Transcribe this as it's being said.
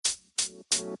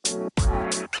Hey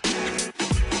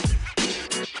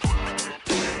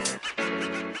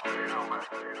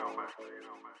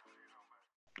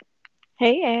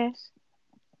Ash,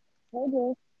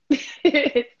 Okay,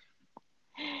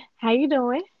 how you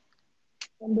doing?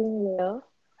 I'm doing well.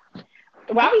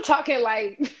 Why are we talking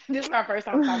like this is our first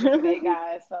time talking today,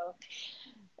 guys? So,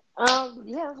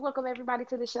 yeah, let's welcome everybody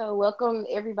to the show. Welcome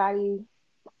everybody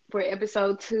for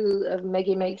episode 2 of Make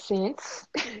It Make Sense.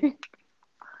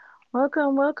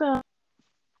 Welcome, welcome.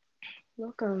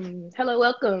 Welcome. Hello,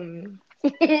 welcome.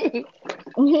 So,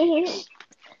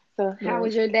 how Yes.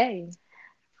 was your day?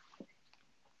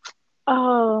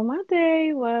 Oh, my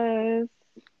day was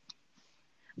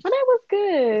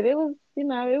good. It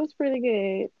was pretty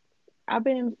good. I've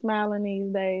been smiling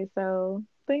these days, so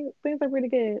things are pretty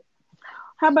good.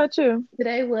 How about you?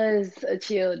 Today was a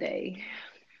chill day.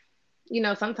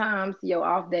 Sometimes your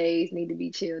off days need to be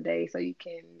chill days so you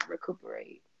can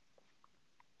recuperate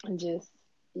and just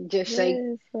shake.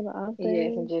 Yes, for the off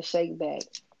Yes, and days. just shake back.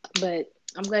 But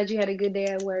I'm glad you had a good day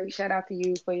at work. Shout out to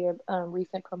you for your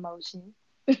recent promotion.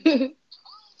 You're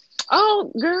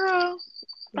Oh, girl,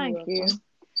 thank welcome. you.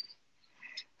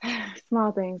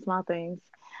 Small things, small things.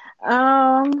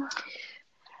 Um,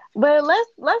 but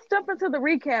let's jump into the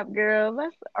recap, girl.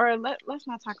 Let's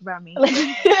not talk about me.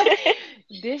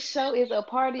 This show is a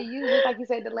part of you, just like you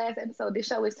said the last episode. This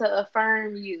show is to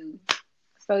affirm you.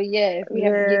 So yes, we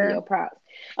have to give you Yeah. your props.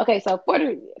 Okay, so for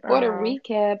the Oh,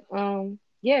 recap,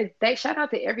 yeah, shout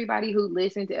out to everybody who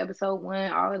listened to episode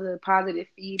 1, all of the positive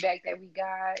feedback that we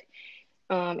got.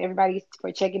 Everybody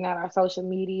for checking out our social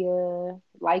media,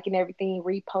 liking everything,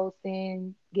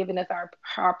 reposting, giving us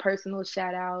our personal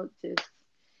shout out. Just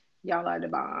y'all are the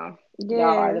bomb. Y'all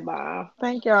are yes. the bomb.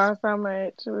 Thank y'all so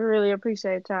much. We really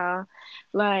appreciate y'all.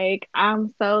 Like,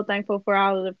 I'm so thankful for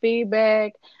all of the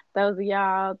feedback. Those of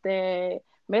y'all that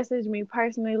messaged me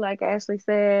personally, like Ashley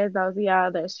said, those of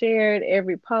y'all that shared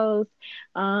every post,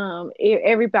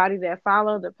 everybody that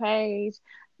followed the page,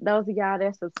 those of y'all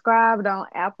that subscribed on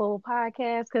Apple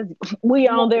Podcasts, because we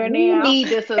on there We now. need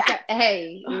to subscribe.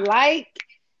 Hey, like,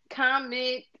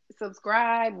 comment,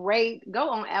 subscribe, rate. Go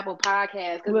on Apple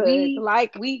Podcasts because Look,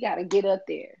 we gotta get up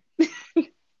there.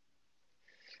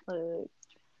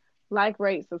 look,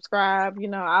 rate, subscribe,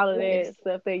 all of Yes. that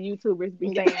stuff that YouTubers be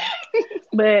Yeah. saying.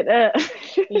 But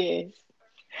Yes.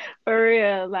 for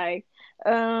real, like,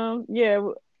 yeah,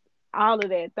 all of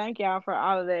that. Thank y'all for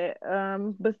all of that.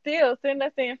 But still, send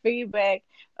us in feedback.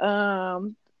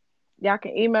 Y'all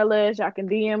can email us. Y'all can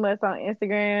DM us on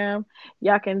Instagram.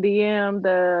 Y'all can DM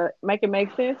the Make It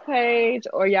Make Sense page,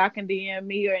 or y'all can DM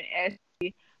me or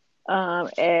Ashley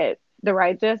at the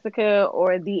right Jessica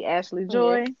or the Ashley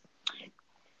Joy, Yes.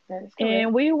 That is correct.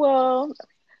 and we will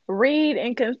read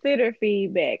and consider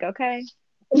feedback. Okay.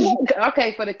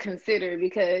 Okay, for the consider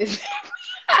because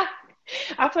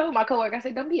I told my coworker, I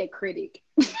said, don't be a critic.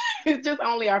 It's just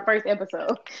only our first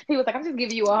episode. He was like, I'm just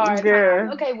giving you a hard time.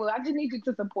 Girl, Okay, well, I just need you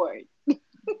to support.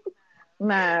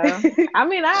 no. I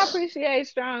mean, I appreciate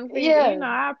strong feedback. Yeah.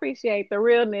 I appreciate the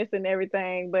realness and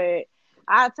everything, but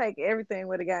I take everything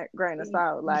with a grain of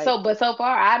salt. Like, But so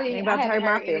far, ain't I about to haven't hurt my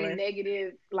heard any feelings.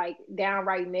 negative, like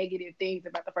downright negative things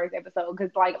about the first episode. Because,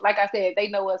 like I said, they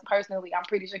know us personally. I'm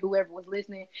pretty sure whoever was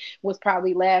listening was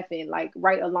probably laughing, like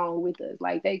right along with us.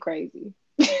 Like they crazy,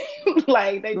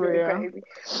 like they really Real. crazy.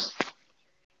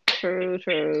 True,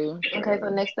 true, Okay, so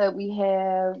true. next up we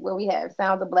have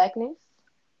Sounds of Blackness.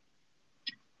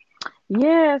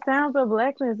 Yeah, sounds of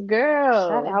blackness, Shout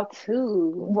girl. out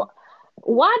to. Wh-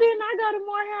 Why didn't I go to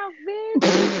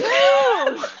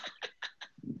Morehouse, bitch?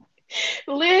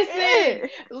 Listen,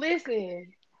 Shit.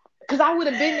 listen. Cause I would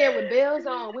have been there with bells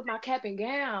on, with my cap and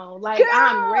gown. Like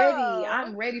I'm ready. Girl.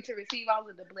 I'm ready to receive all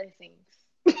of the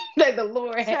blessings that the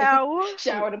Lord has Child,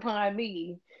 showered upon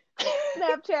me.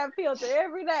 Snapchat filter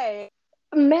every day.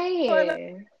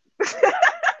 Man,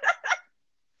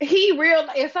 he real.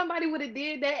 If somebody would have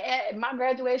did that at my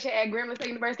graduation at Grambling State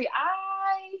University,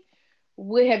 I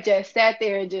would have just sat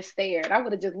there and just stared. I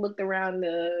would have just looked around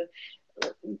the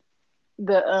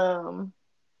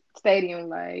stadium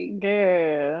like,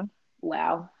 Girl.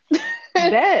 wow.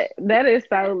 That is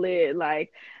so lit.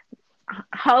 Like,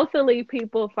 hopefully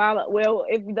people follow. Well,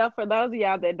 if for those of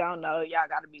y'all that don't know, y'all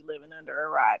got to be living under a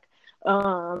rock.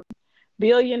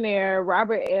 Billionaire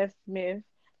Robert S. Smith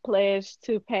pledged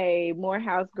to pay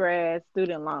Morehouse grad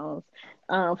student loans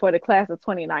for the class of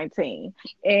 2019.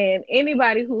 And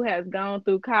anybody who has gone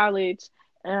through college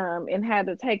and had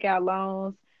to take out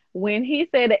loans when he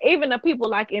said that, even the people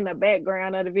like in the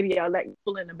background of the video, like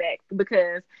people in the back,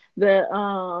 because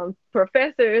the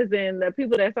professors and the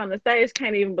people that's on the stage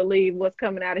can't even believe what's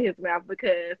coming out of his mouth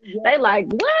because they Yeah. like,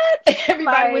 what?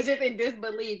 Everybody was Like, just in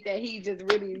disbelief that he just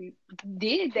really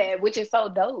did that, which is so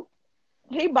dope.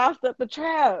 he bossed up the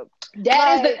trap.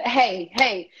 That is the Like,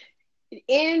 hey,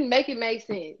 in Make It Make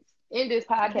Sense, in this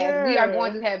podcast, we are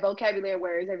going girl. to have vocabulary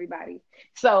words, everybody.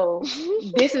 So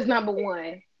this is number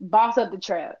one, boss up the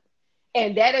trap.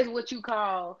 And that is what you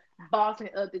call bossing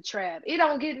up the trap. It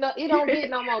don't get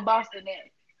no more boss than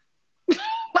that.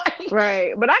 Like,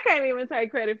 Right. But I can't even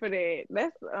take credit for that.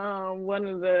 That's one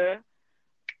of the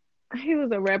he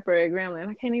was a rapper at Grambling.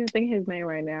 I can't even think of his name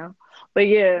right now. But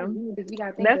yeah, we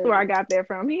gotta think that's of where I it. got that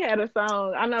from. He had a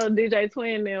song. I know DJ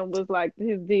Twin them was like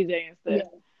his DJ and stuff.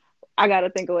 Yeah. I gotta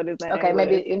think of what his Okay, name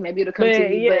was. maybe it'll come to But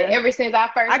me. But yeah, ever since I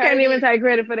first I can't heard even it, take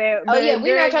credit for that. oh yeah, But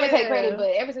we're girl, not trying to take credit, yeah. but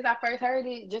ever since I first heard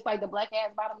it, just like the black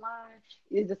ass bottom line,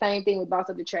 is the same thing with boss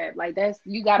up the trap. Like that's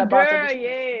you gotta boss up the Girl, trap.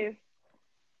 yes.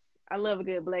 I love a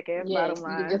good black ass bottom Yes,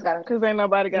 you just line. gotta. Cause ain't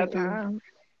nobody got Mm-mm. time.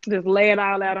 Just lay it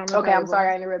all out on the Okay, I'm sorry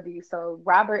table. I interrupted you. So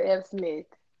Robert F. Smith.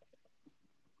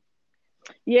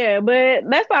 Yeah, but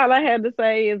that's all I had to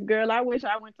say is, girl, I wish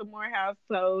I went to Morehouse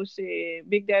so shit.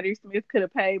 Big Daddy Smith could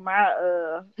have paid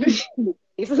my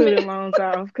student Smith. loans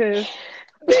off, cause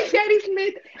Big Daddy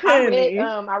Smith. honey,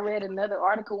 I read another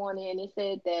article on it, and it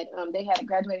said that they had a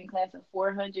graduating class of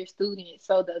 400 students.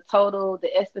 So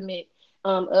the estimate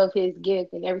of his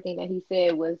gift and everything that he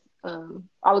said was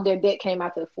all of their debt came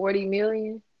out to 40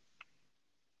 million.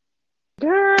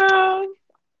 girl,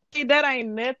 see, that ain't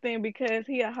nothing because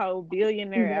he a whole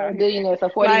billionaire Yeah, out here. billionaire. So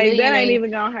 40 Like million that ain't ain't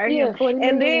even gonna hurt him. yeah, 40 And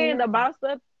million ain't then nothing.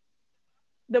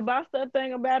 the bossed up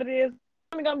thing about it is,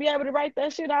 I'm only gonna be able to write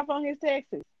that shit off on his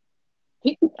taxes.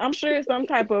 I'm sure some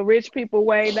type of rich people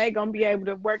way they gonna be able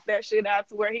to work that shit out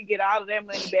to where he get all of that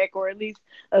money back, or at least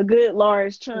a good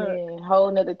large chunk. Yeah, whole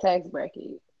nother tax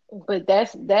bracket. But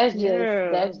that's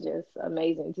Yeah, just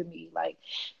amazing to me. Like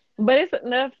but it's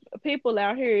enough people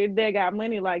out here that got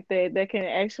money like that that can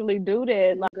actually do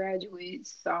that. Like,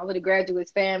 graduates, all of the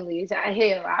graduates' families.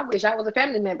 Hell, I wish I was a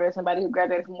family member of somebody who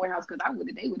graduated from Morehouse because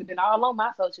they would have been all on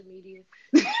my social media.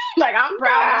 Like I'm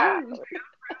proud of ah, you.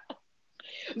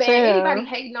 Man, yeah. anybody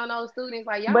hating on those students,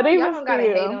 like But y'all even don't gotta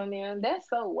hate still, on them. That's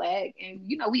so whack. And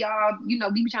we all, we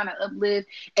be trying to uplift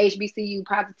HBCU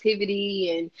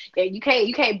positivity, and you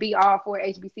can't be all for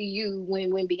HBCU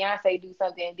when Beyonce do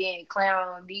something and then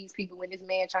clown these people when this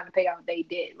man trying to pay off their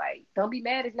debt. Like, don't be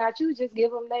mad. It's not you. Just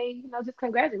give them just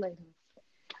congratulate them.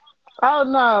 oh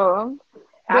no,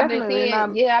 definitely not.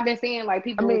 I've been seeing like I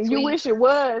people mean, you tweets. wish it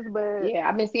was, but Yeah,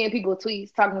 I've been seeing people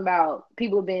tweets talking about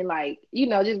people being like,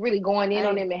 just really going in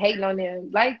on hey, them and hating on them.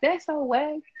 Like that's so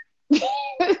whack.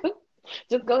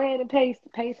 Just go ahead and pay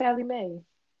Sally Mae.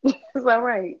 It's all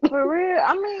right. for real.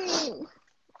 I mean,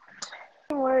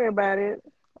 don't worry about it.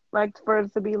 Like for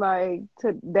it to be like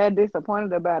to that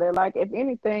disappointed about it. Like if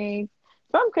anything,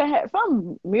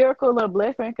 some miracle or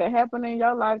blessing could happen in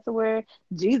your life to where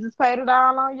Jesus paid it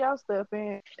all on your stuff,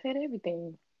 and Paid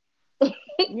everything.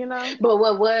 you know. But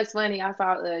what was funny, I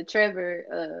saw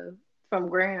Trevor from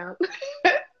Graham.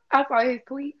 I saw his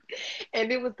tweet,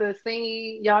 and it was the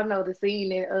scene. Y'all know the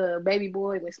scene in Baby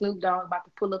Boy when Snoop Dogg about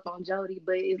to pull up on Jody,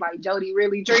 but it's like Jody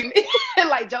really dreaming,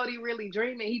 like Jody really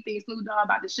dreaming. He thinks Snoop Dogg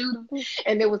about to shoot him,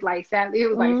 and it was like Sally. It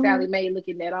was like Hmm. Sally Mae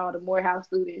looking at all the Morehouse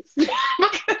students.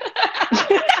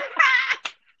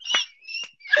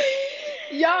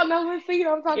 Y'all know what scene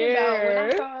I'm talking about. When I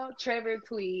Yeah. saw Trevor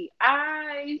tweet,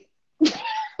 I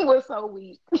was so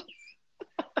weak.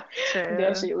 That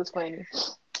Yeah. shit was funny.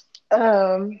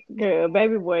 Girl,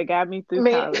 Baby Boy got me through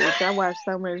Man, college. I watched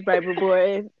so much Baby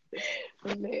Boy.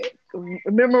 man.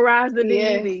 Memorized the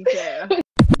Yes. DVD, child.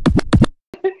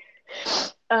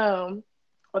 Um.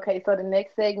 Okay, so the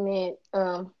next segment,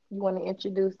 you want to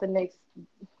introduce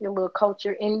your little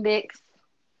culture index?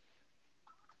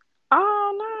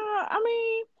 Oh no, I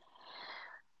mean,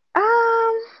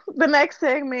 the next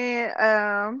segment,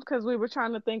 because we were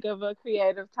trying to think of a a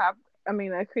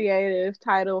creative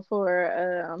title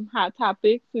for hot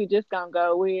topics. We just gonna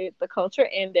go with the culture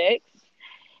index,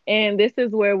 and this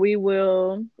is where we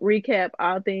will recap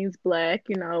all things black,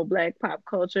 black pop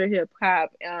culture, hip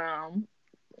hop,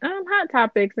 hot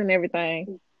topics and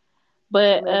everything.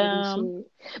 But Celebrity shit.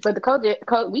 But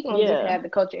we gonna just yeah, have the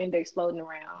culture index floating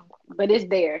around, but it's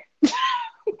there.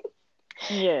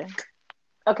 yeah.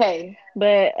 Okay.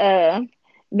 But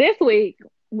this week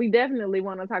we definitely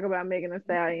want to talk about Megan Thee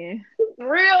Stallion.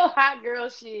 Real hot girl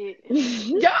shit.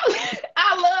 Did Yo,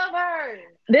 I love her.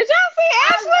 y'all see I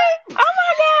Ashley? love Oh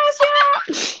my gosh, y'all!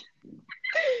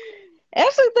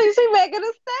 Ashley thinks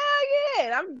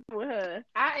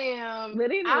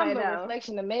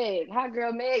reaction to Meg. Hot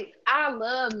girl Meg. I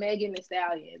love Megan Thee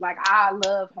Stallion. Like I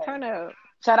love her. Turn up.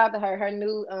 Shout out to her. Her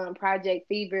new project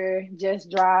Fever just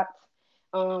dropped.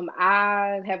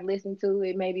 I have listened to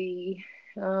it maybe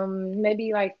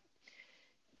like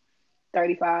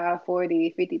 35,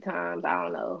 40, 50 times. I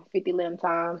don't know. 50 limb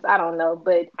times. I don't know.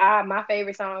 But my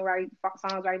favorite songs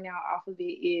right now off of it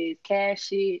is Cash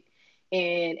Shit.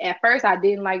 And at first I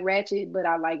didn't like Ratchet, but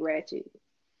I like Ratchet.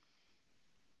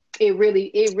 It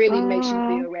really makes you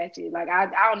feel Um, ratchet. Like I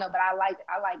don't know, but I like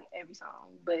every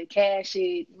song. But Cash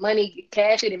It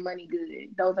and Money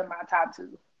Good. Those are my top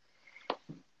two.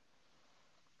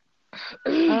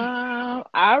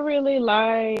 I really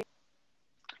like.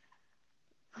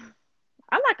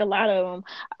 I like a lot of them.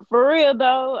 For real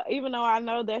though, even though I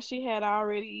know that she had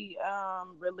already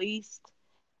released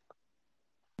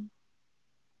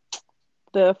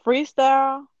the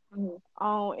freestyle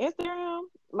on Instagram,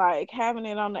 like having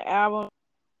it on the album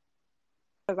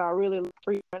because I really like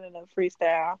free running and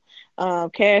freestyle.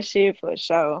 Cash shit for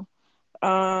sure.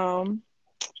 Um,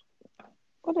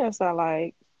 what else I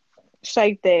like?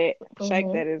 Shake that. Shake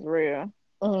Mhm. that is real.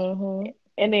 Mhm.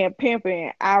 And then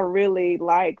pimping, I really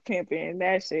like pimping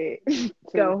that shit. Too.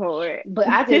 Go for But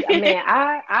I just it. man,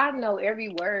 I know every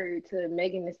word to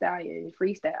Megan Thee Stallion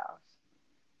freestyles.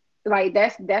 Like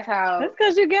that's how. That's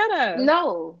because you get us.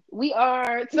 No, we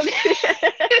are. That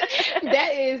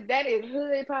is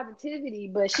hood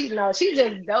positivity. But she no, she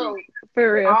just dope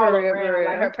For real, all for real, around.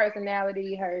 Like for her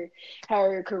personality, her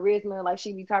charisma. Like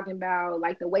she be talking about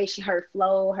like the way her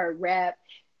flow, her rap,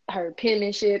 her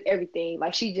penmanship, everything.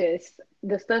 Like she just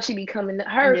the stuff she be coming.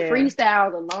 Her real. Yeah,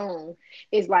 freestyles alone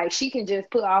is like she can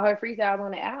just put all her freestyles on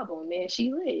the album. Man,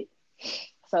 she lit.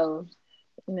 So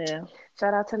yeah.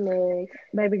 shout out to Meg.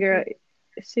 Baby girl,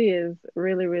 she is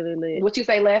really, really lit. What you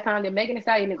say last time that Megan Thee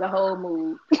Stallion is a whole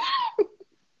mood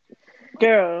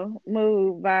Girl,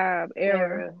 mood, vibe, era.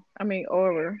 era. I mean,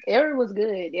 aura. Era was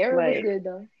good. Era was Like, good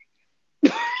though.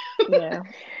 yeah.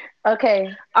 Okay,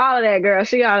 All of that, girl.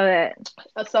 She all of that.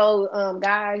 so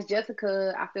guys,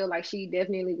 Jessica, I feel like she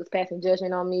definitely was passing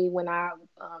judgment on me when I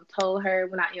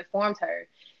when I informed her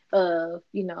of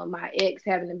my ex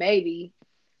having a baby,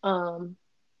 um,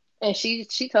 and she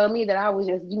told me that I was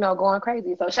just going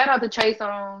crazy. So shout out to Trey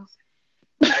Songz.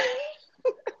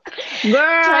 Trey,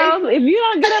 Girl, if you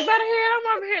don't get up out of here, I'm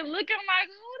over here looking like,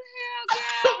 who the hell,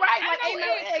 girl? right? Ain't Like no ain't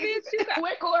no ex, ex. bitch. You got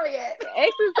Where Corey at?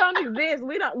 exes don't exist.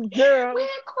 We don't, girl. Where We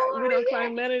Corey don't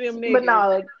claim none of them at? But niggas.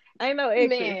 no, Ain't no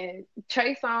exes. man,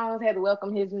 Trey Songz had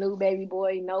welcomed his new baby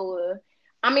boy Noah.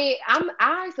 I mean,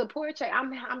 I support Trey.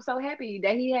 I'm so happy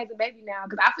that he has a baby now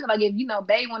because I feel like if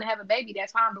Bae want to have a baby,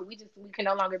 that's fine. But we can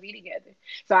no longer be together.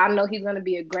 So I know he's gonna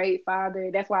be a great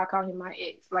father. That's why I call him my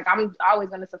ex. Like I'm always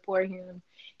gonna support him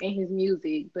and his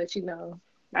music. But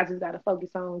I just gotta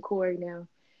focus on Corey now.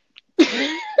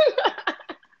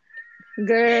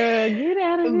 Girl, get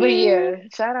out of But here. yeah,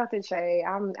 shout out to Trey.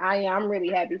 I'm really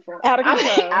happy for him. Out of I'm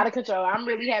control. out of control. I'm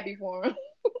really happy for him.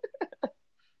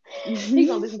 He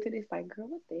gonna listen to this like, girl,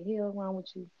 what the hell wrong with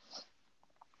you?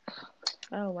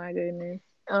 Oh my goodness.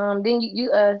 Then you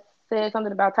said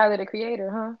something about Tyler the Creator,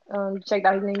 huh? You checked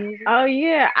out his new music. Oh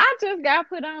yeah, I just got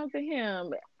put on to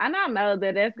him, and I know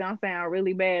that that's gonna sound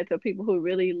really bad to people who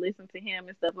really listen to him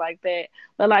and stuff like that.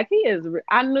 But like he is,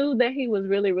 I knew that he was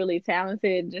really, really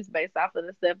talented just based off of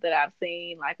the stuff that I've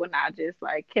seen, like when I just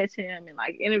like catch him in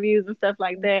like interviews and stuff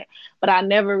like that. But I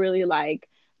never really like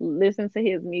listened to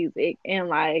his music, and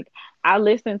like I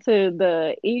listened to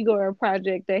the Igor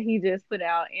project that he just put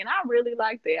out, and I really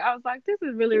liked it. I was like, this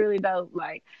is really, really dope.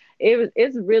 Like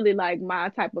it's really like my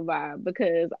type of vibe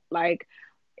because like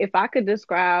if I could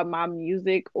describe my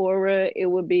music aura, it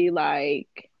would be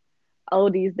like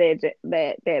oldies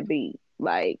that beat.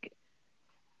 Like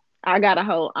I got a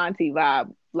whole auntie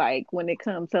vibe like when it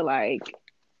comes to like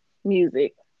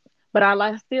music, but I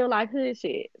like still like hood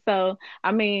shit. So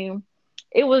I mean,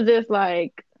 it was just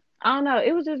like I don't know.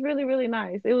 It was just really really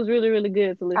nice. It was really really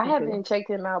good to I listen to. haven't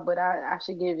checked him out, but I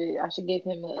should give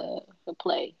him a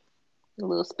play, a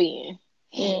little spin.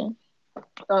 Yeah,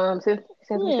 Since we're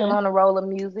still yeah. on the roll of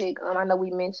music, I know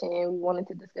we mentioned we wanted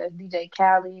to discuss DJ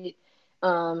Khaled.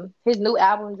 His new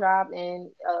album dropped, and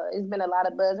it's been a lot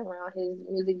of buzz around his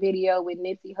music video with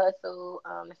Nipsey Hussle.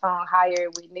 The song "Higher"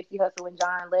 with Nipsey Hussle and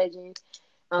John Legend.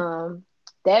 Um,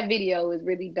 that video is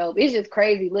really dope. It's just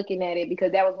crazy looking at it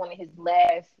because that was one of his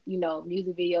last,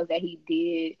 music videos that he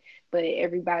did. But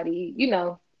everybody,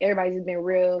 everybody's just been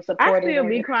real I supportive still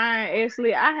be and crying,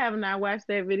 Ashley. I have not watched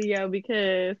that video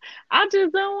because I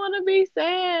just don't want to be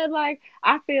sad. Like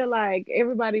I feel like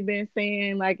everybody been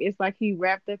saying like it's like he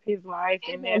wrapped up his life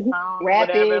in that song or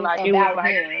whatever. rapping Like it was about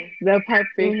like him. the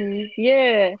perfect, Hmm.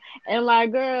 yeah. And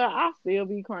like, girl, I still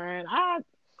be crying.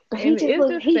 But And it's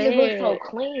just he just looks so sad,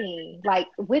 clean, like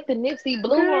with the Nipsey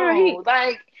blue girl. on.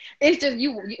 Like it's just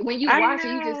when you I watch it,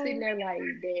 you just sitting know. there like,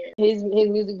 damn. His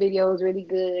music video is really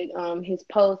good. His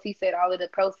post, he said all of the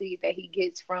proceeds that he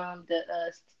gets from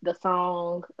the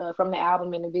song from the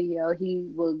album and the video, he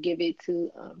will give it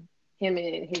to him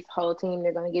and his whole team.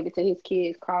 They're gonna give it to his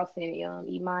kids, Cross and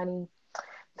Imani.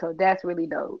 So that's really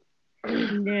dope.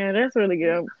 Yeah, that's really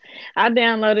good. I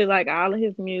downloaded like all of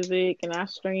his music and I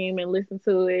stream and listen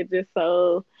to it just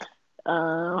so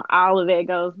all of that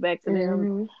goes back to them.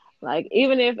 Hmm. Like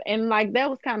even if and like that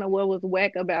was kind of what was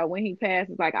whack about when he passed.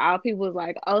 It's like all people was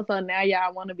like, oh, so now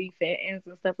y'all want to be fans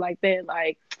and stuff like that.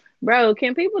 Like, bro,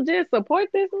 can people just support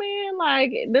this man?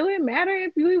 Like, do it matter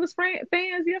if we was fans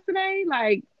yesterday?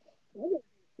 Like,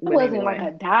 I but wasn't like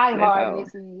a anyway, that's diehard all.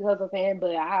 Nipsey Hussle fan,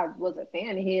 but I was a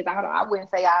fan of his. I wouldn't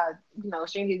say I,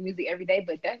 stream his music every day,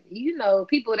 but that,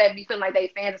 people that be feeling like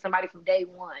they fans of somebody from day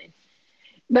one.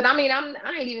 But I mean, I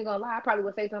ain't even gonna lie. I probably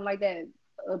would say something like that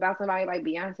about somebody like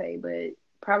Beyonce, but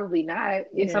probably not.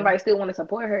 If Yeah, somebody still want to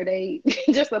support her, they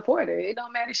just support her. It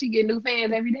don't matter. She get new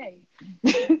fans every day.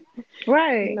 you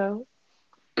right. know.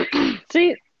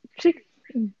 She she.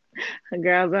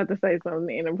 Girl, I was about to say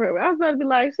something inappropriate. I was about to be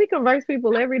like, she converts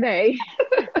people every day.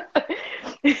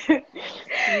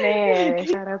 Man,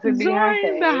 shout out to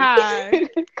Join the Beyonce. hive.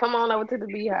 Come on over to the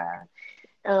Beehive.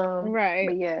 But Right.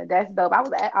 yeah, that's dope. I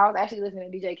was actually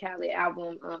listening to DJ Khaled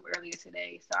album earlier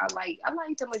today, so I like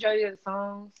the majority of the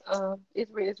songs.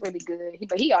 It's really good.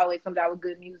 But he always comes out with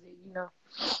good music,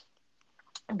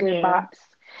 good Yeah. bops.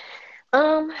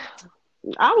 Um,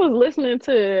 I was listening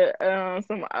to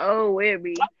some old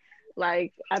Webby,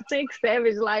 like I think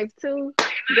Savage Life too,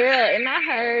 girl, and I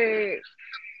heard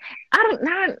I don't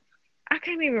not I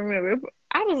can't even remember.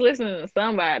 I was listening to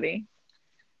somebody.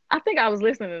 I think I was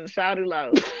listening to Shawty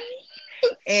Low.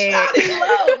 And Shawty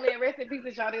Low, man, rest in peace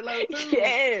to Shawty Low too.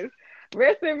 yes.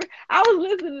 I was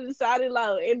listening to Shawty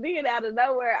Low and then out of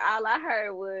nowhere all I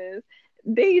heard was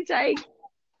DJ,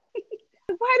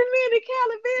 wait a minute,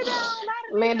 Cali been on. I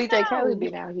Man, DJ Khaled didn't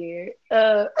been even out here.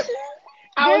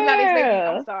 I was not expecting.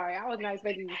 I'm know. sorry, I was not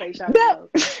expecting you to say Shawty Girl, Low.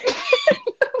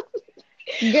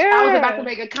 I was about to girl,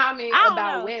 make a comment I don't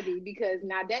about know. Webby because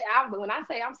now that when I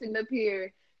say I'm sitting up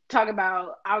here talking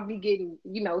about I'll be getting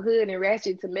hood and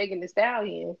ratchet to Megan Thee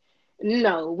Stallion.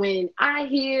 No, when I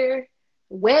hear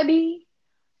Webby,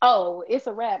 oh, it's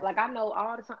a rap. Like I know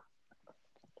all the time,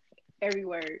 every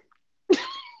word,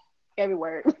 every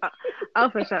word. Oh,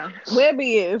 for sure.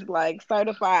 Webby is like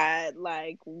certified,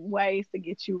 like ways to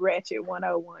get you ratchet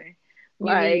 101.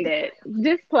 You need Like, that.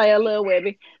 just play a little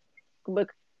Webby bec-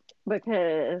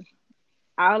 because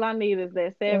all I need is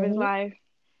that Savage Hmm. Life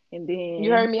and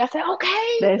You heard then me. I said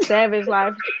okay. that Savage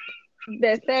Life,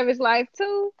 that Savage Life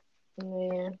too.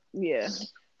 Man, Yeah.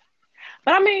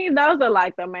 But I mean, those are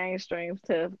like the mainstream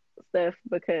stuff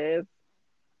because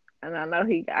and I know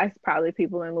he guys probably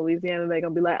people in Louisiana they're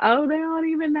gonna be like, oh, they don't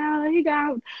even know he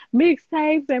got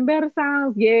mixtapes and better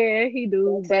songs. Yeah, he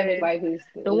do, Savage but Life is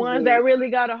the is ones it. that really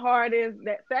got the hardest,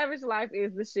 that Savage Life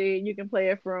is the shit. You can play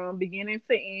it from beginning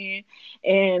to end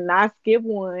and not skip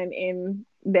one, and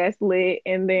that's lit.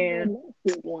 And then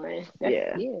Good one. That's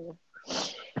yeah, yeah.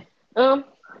 Um.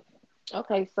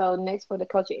 Okay. So next for the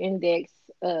culture index.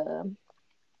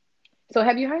 So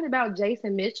have you heard about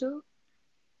Jason Mitchell?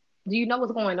 Do you know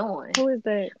what's going on? who is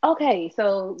that? Okay,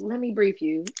 so let me brief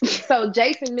you. So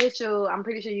Jason Mitchell, I'm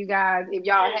pretty sure you guys, if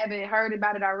y'all haven't heard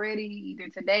about it already, either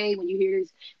today when you hear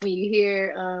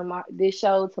this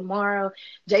show tomorrow,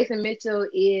 Jason Mitchell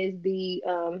is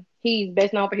he's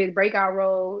best known for his breakout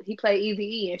role. He played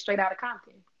Eazy-E in Straight Outta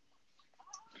Compton.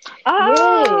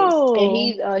 Yes, and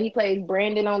Oh, he plays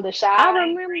Brandon on The I Shy.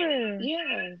 remember.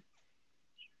 Yeah,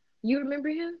 you remember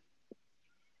him?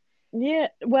 Yeah,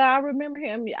 well, I remember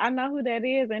him. I know who that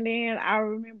is, and then I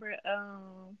remember.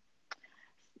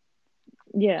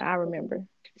 Yeah, I remember.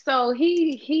 So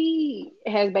he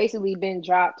has basically been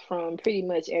dropped from pretty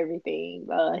much everything.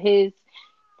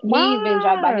 He's been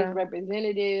dropped by his Why?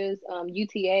 representatives,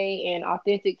 UTA and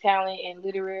Authentic Talent and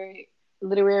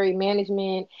Literary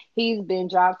Management. He's been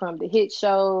dropped from the hit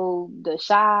show The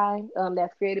Shy,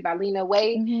 that's created by Lena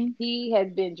Waithe. Hmm. He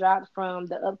has been dropped from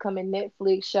the upcoming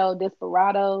Netflix show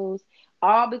Desperados,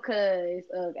 all because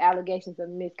of allegations of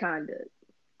misconduct.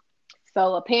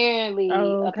 So apparently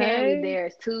Okay.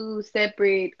 there's two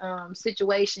separate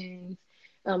situations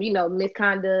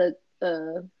misconduct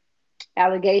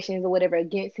allegations or whatever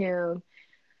against him.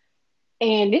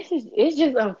 And it's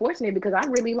just unfortunate because I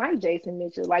really like Jason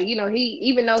Mitchell. Like, he,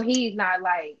 even though he's not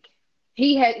like,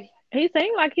 he had He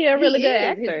seemed like he a really he good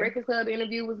is. His actor. Breakfast Club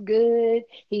interview was good.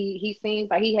 He seems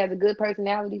like he has a good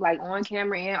personality, like on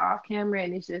camera and off camera,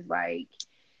 and it's just like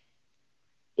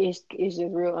it's just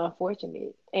real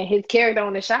unfortunate. And his character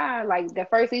on The Shy, like the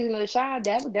first season of The Shy,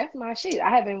 that's my shit. I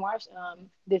haven't watched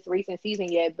this recent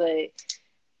season yet, but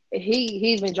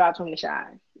he's been dropped from The Shy,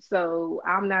 so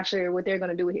I'm not sure what they're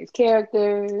gonna do with his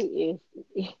character, if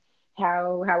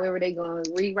however they gonna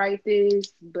rewrite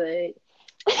this, but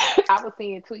I was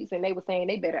seeing tweets and they were saying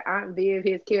they better Aunt Viv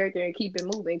his character and keep it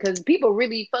moving because people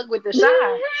really fuck with The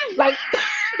Shy. Like,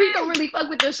 people really fuck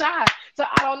with The Shy. So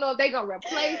I don't know if they gonna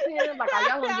replace him. Like, are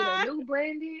y'all gonna get a new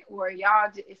Brandon, or y'all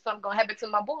is something gonna happen to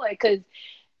my boy? Because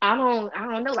I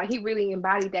don't know. Like, he really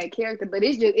embodied that character, but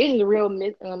it's just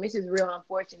real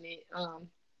unfortunate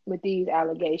with these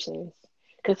allegations.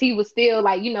 Because he was still,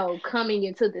 like, coming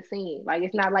into the scene. Like,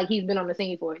 it's not like he's been on the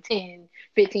scene for 10,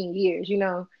 15 years.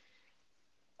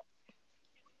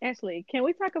 Ashley, can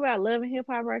we talk about Love and Hip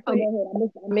Hop right Oh, quick? go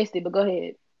ahead. I missed it, but go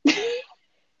ahead.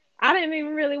 I didn't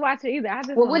even really watch it either. I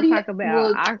just Well, what want do to you? talk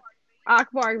about Well,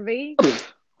 Akbar V.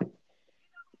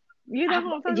 You know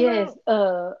who I'm talking yes.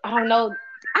 about? I don't know.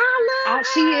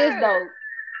 She is I love though. her.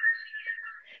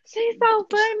 She's so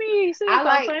funny. She's so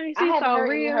funny. I She's haven't so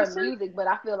heard any of real. her music, but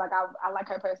I feel like I like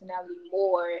her personality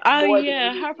Oh more than the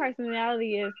yeah, her music.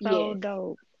 personality is so Yes.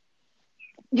 dope.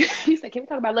 You said, can we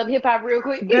talk about Love and Hip Hop real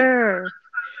quick? Girl,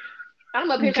 I'm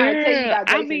up here trying to tell you girl, about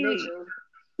I Jason be Mitchell.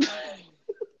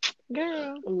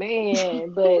 girl.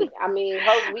 Man, but I mean,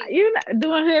 hope You know,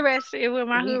 doing hood rat shit with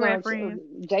my we hood gonna rat friends.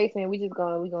 Jason, we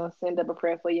gonna send up a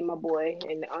prayer for you, my boy,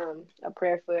 and a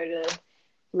prayer for the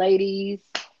ladies,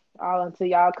 all until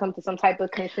y'all come to some type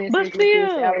of But consensus with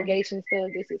this still, allegation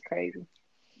stuff. This is crazy.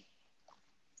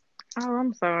 oh,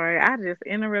 I'm sorry. I just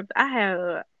interrupted.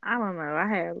 I don't know. I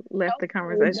had left the That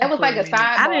conversation was for a like a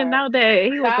minute. I didn't sidebar. know that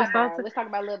he was Sidebar. assaulted. Let's talk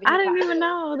about Love and I Hip didn't Hop even though.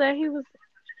 know that he was.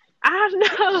 I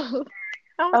know.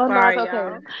 I'm Oh no, it's sorry, okay.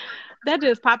 y'all. That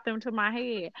just popped into my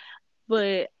head.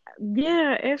 But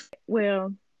yeah, it's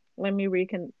well. Let me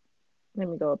recon. Let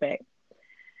me go back.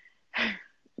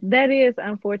 That is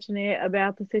unfortunate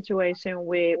about the situation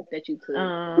with That you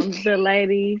took. the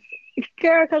ladies,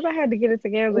 girl. Because I had to get it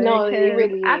together. No, it Because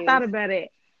really I is. thought about it,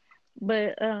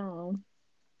 but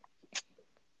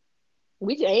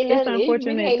We just ain't it's nothing. It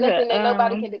really unfortunate ain't nothing to that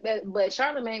nobody can do. But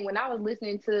Charlemagne, when I was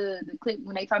listening to the clip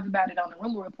when they talked about it on the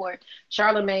Rumor Report,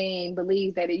 Charlemagne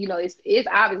believes that it's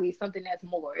obviously something that's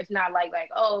more. It's not like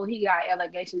oh, he got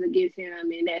allegations against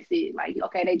him and that's it. Like,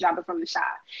 okay, they dropped it from the shot.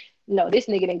 No, this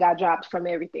nigga done got dropped from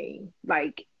everything.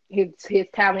 Like his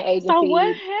talent So what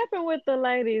agency. happened with the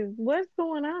ladies? What's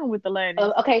going on with the ladies?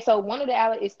 Okay, so one of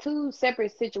it's two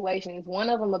separate situations. One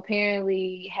of them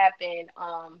apparently happened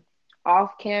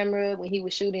off camera when he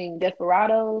was shooting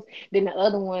Desperados. Then the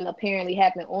other one apparently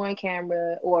happened on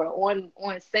camera or on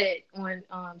set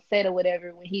or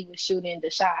whatever when he was shooting The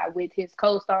Shy with his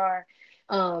co-star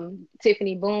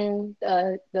Tiffany Boone,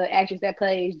 the actress that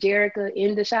plays Jerica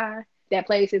in The Shy, that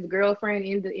plays his girlfriend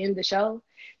in the show.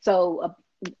 So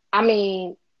I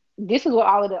mean, this is what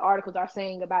all of the articles are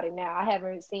saying about it now. I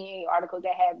haven't seen any articles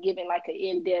that have given like an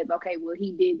in-depth, okay, well,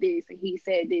 he did this and he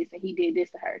said this and he did this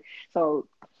to her. So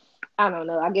I don't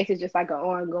know. I guess it's just like an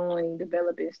ongoing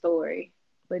developing story,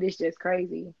 but it's just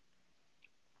crazy.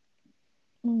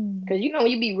 Mm. Because when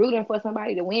you be rooting for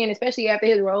somebody to win, especially after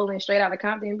his role in Straight Outta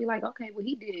Compton, and be like, okay, well,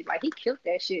 he did, like, he killed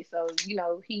that shit. So,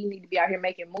 he need to be out here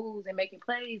making moves and making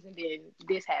plays, and then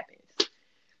this happens.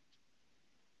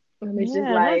 And it's just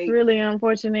Yeah, that's like, really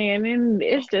unfortunate. And then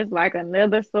it's just like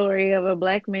another story of a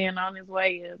black man on his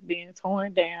way of being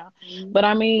torn down. But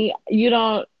I mean, you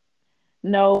don't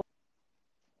know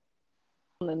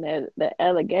the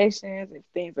allegations if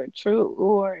things are true,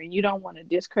 or you don't want to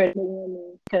discredit the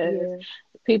woman because yeah.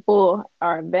 people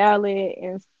are valid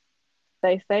and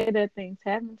they say that things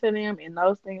happen to them and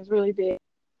those things really did.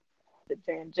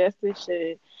 Then justice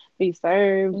should be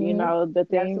served. The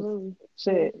things Absolutely.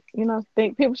 should,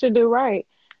 think people should do right.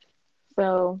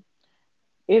 So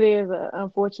it is an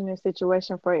unfortunate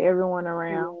situation for everyone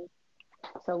around. Yeah.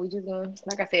 So we just gonna,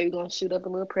 like I said, we're gonna shoot up a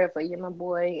little prayer for you, my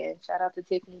boy, and shout out to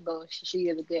Tiffany Boone. She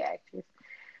is a good actress.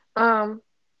 Um,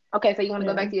 okay, so you want to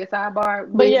go back Yeah. to your sidebar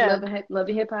But with yeah, Love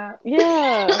and Hip Hop?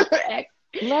 yeah.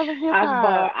 Love and hip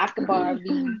hop. Akbar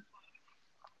V.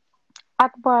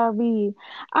 Akbar V.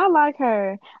 I like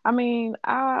her. I mean,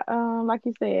 I like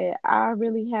you said, I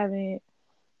really haven't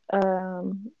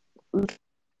um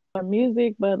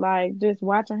music, but like just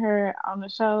watching her on the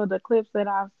show, the clips that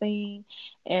I've seen,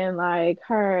 and like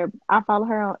her, I follow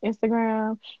her on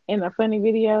Instagram and the funny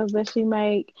videos that she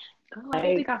make. Oh, I don't Like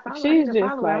think I follow. I need she's to just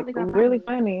follow her. I don't like think I really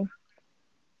follow funny.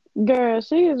 Girl,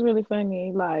 she is really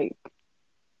funny. Like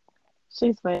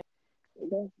she's funny. her.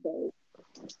 That's dope.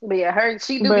 But yeah,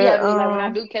 she do be But having me like when I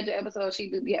do catch an episode, she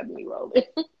do be having me rolling.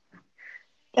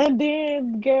 and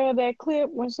then girl, that clip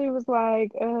when she was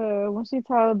like, when she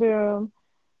told them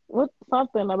what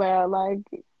something about like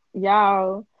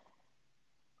y'all,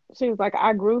 she was like,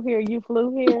 I grew here, you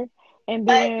flew here, and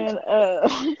But then oh,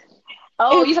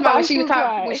 and you talking about Spice was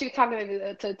when like, she was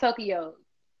talking to Tokyo?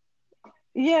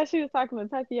 yeah, she was talking to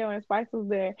Tokyo and Spice was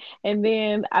there, and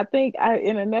then I think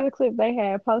in another clip they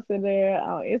had posted there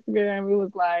on Instagram, it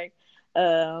was like,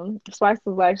 Spice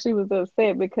was like she was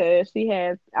upset because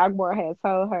Akbar had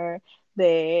told her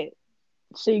that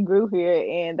she grew here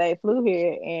and they flew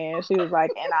here, and she was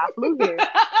like, and I flew here,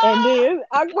 and then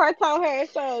Akbar told her,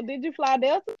 so did you fly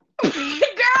Delta? Girl, She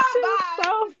was bye.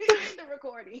 so End the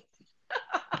recording.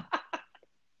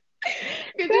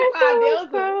 Did you that shit fly was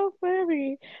Delta? so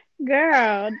funny,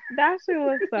 girl. That shit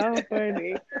was so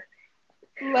funny.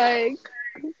 Like,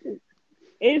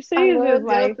 if I she's just love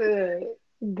like, Delta.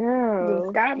 The girl,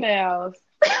 Sky Mouse.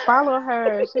 follow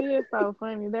her. She is so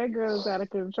funny. That girl is out of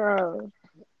control.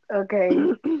 Okay.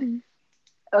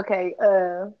 Okay.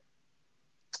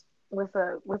 What's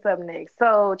up? What's up next?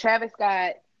 So Travis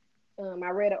Scott. I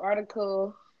read an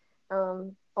article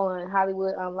on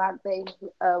Hollywood Unlocked. They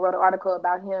wrote an article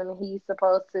about him. He's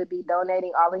supposed to be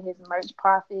donating all of his merch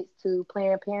profits to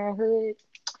Planned Parenthood.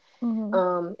 Hmm.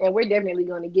 And we're definitely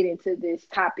going to get into this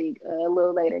topic a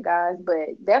little later, guys.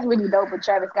 But that's really dope with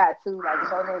Travis Scott too, like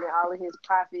donating all of his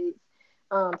profits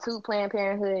to Planned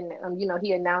Parenthood. And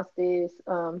he announced this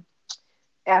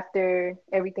after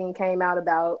everything came out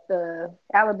about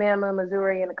Alabama,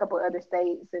 Missouri, and a couple other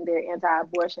states and their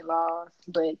anti-abortion laws.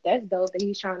 But that's dope that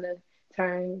he's trying to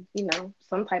turn,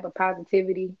 some type of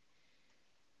positivity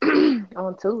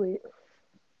onto it.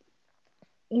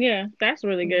 Yeah, that's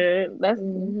really good.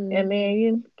 Mm-hmm. And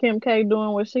then Kim K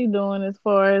doing what she doing as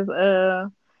far as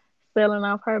selling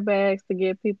off her bags to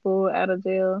get people out of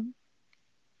jail.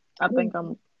 I think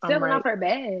I'm Selling off right. her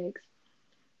bags.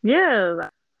 Yeah, like,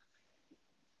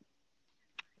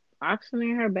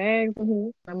 auctioning her bags, Mm-hmm.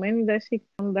 the money that she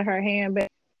comes to her handbag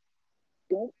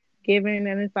giving,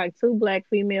 and it's like two black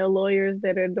female lawyers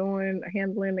that are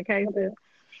handling the cases.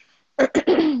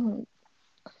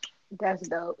 That's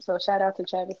dope. So shout out to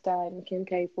Travis Scott and Kim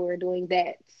K for doing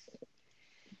that.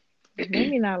 Let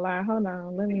me not lie. Hold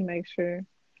on. Let me make sure.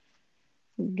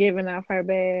 Giving off her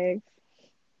bags.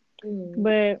 Mm.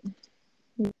 But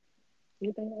I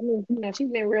mean,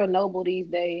 she's been real noble these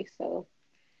days, so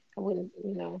I wouldn't,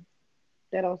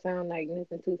 that don't sound like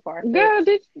nothing too far girl, fetched.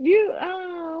 did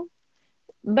you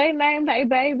they named a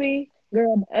baby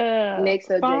Girl, next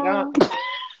subject. song.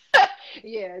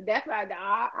 Yeah, that's why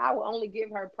I will only give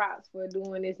her props for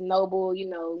doing this noble,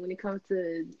 when it comes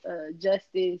to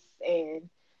justice and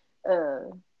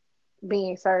uh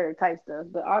being served type stuff.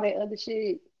 But all that other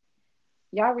shit,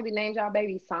 y'all really named y'all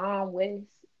baby Psalm West.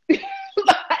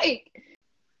 Like,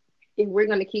 if we're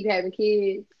gonna keep having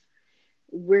kids,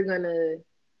 we're gonna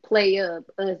play up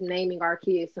us naming our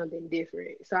kids something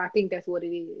different. So I think that's what it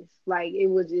is. Like it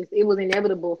was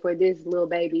inevitable for this little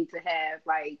baby to have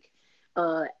like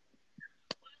uh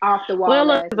off the wall Well,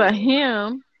 last it's a name.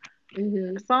 hymn.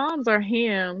 Hmm. Psalms are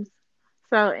hymns.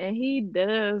 So, and he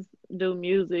does do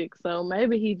music. So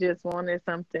maybe he just wanted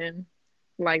something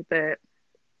like that.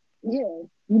 Yeah,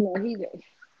 he.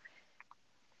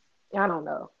 I don't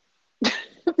know.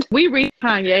 We read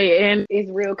Kanye and It's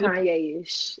real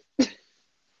Kanye-ish.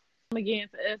 again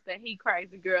to us that he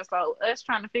crazy girl. So us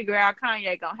trying to figure out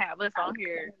Kanye gonna have us on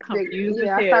here confused as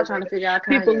Yeah, I hell stopped trying with to figure out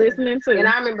people Kanye. listening And to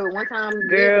I remember one time years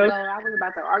girl. ago, I was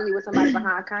about to argue with somebody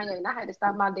behind Kanye, and I had to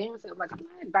stop my damn self. Like, I'm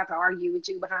not about to argue with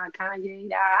you behind Kanye.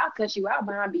 I'll cut you out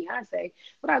behind Beyonce.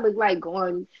 What I look like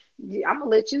going, I'm gonna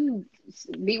let you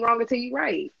be wrong until you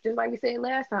right. Just like we said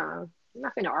last time. I'm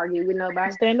not finna argue with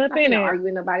nobody. Stand I'm up not in finna it. argue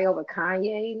with nobody over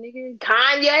Kanye, nigga.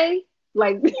 Kanye?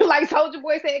 Like like Soldier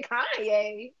Boy said,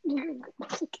 Kanye.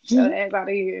 Get your ass out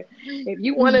of here. If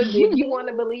you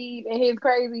wanna believe in his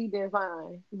crazy, then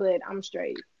fine. But I'm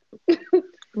straight.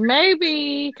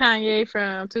 Maybe Kanye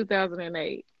from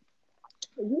 2008.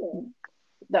 Yeah.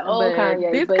 The old But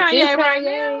Kanye. this But this Kanye right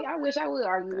Kanye, now, I wish I would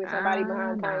argue with somebody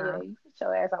behind nah. Kanye. Get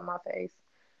your ass out my face.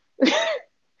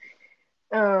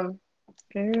 um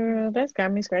Girl, that's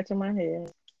got me scratching my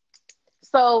head.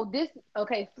 so this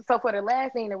okay, so for the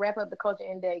last thing to wrap up the culture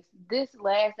index, this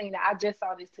last thing that I just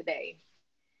saw this today.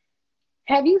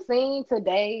 Have you seen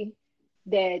today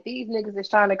that these niggas is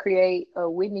trying to create a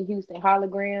Whitney Houston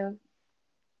hologram?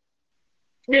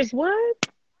 It's what?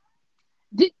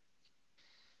 Di-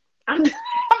 I'm,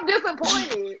 I'm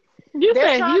disappointed. You They're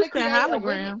said trying to Houston create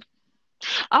hologram. a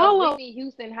Oh, well, Whitney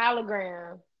Houston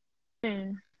hologram.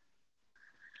 man.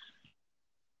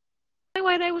 The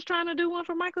way they was trying to do one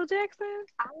for Michael Jackson.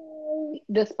 I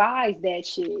despise that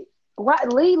shit. Why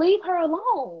leave her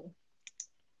alone?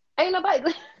 Ain't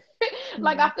nobody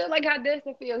like I Hmm. feel like how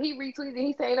Dustin feel. He retweeted.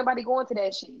 He said ain't nobody going to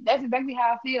that shit. That's exactly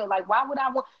how I feel. Like why would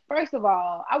I want? First of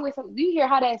all, I wish. Do you hear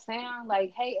how that sound?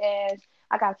 Like hey Ash,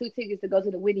 I got 2 tickets to go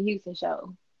to the Whitney Houston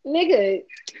show. Nigga,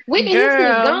 Whitney Houston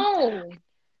is Girl, gone.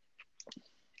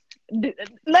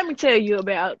 let me tell you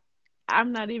about.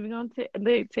 I'm not even gonna let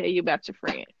me tell you about your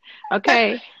friend.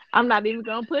 Okay, I'm not even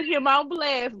gonna put him on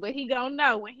blast, but he gonna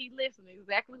know when he listens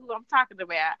exactly who I'm talking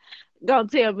about. Gonna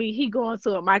tell me he going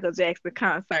to a Michael Jackson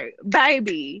concert,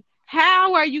 baby.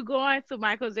 How are you going to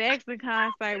Michael Jackson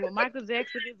concert when Michael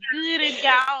Jackson is good and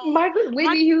gone? Michael Michael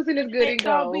Whitney Houston is good ain't and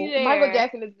gonna be gone. Michael there.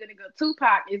 Jackson is good and gone.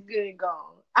 Tupac is good and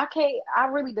gone. I can't. I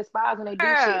really despise when they do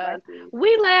shit Girl, like this.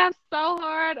 we laughed so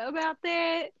hard about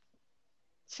that,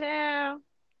 child.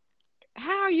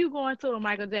 How are you going to a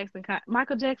Michael Jackson?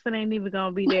 Michael Jackson ain't even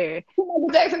gonna be there, Michael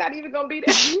Jackson not even gonna be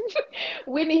there.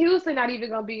 Whitney Houston not even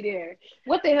gonna be there.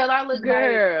 What the hell I look like?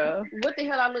 girl. What the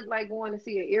hell I look like going to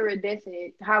see an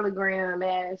iridescent hologram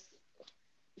ass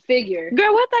figure?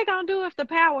 Girl, what they gonna do if the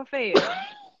power fail?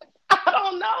 I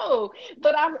don't know,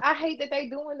 but I hate that they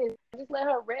doing this. Just let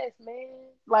her rest, man.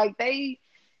 Like they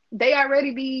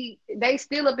already they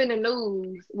still up in the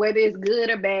news, whether it's good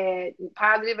or bad,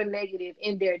 positive or negative,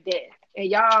 in their death. And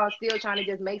y'all still trying to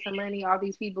just make some money off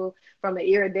these people from an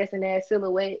iridescent ass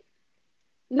silhouette.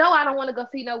 No, I don't want to go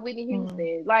see no Whitney Mm.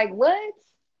 Houston. Like what?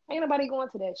 Ain't nobody going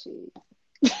to that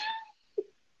shit.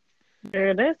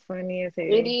 Girl, that's funny as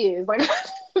It hell. is like,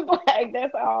 like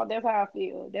that's all. That's how I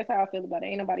feel. That's how I feel about it.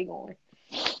 Ain't nobody going.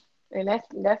 And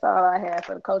that's all I have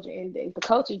for the culture index. The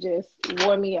culture just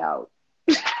wore me out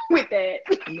with that.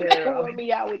 They Girl, wore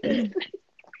me out with that.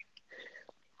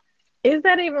 is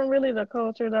that even really the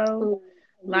culture though?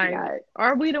 Maybe Like, not.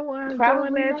 are we the ones doing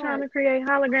Probably that, not. trying to create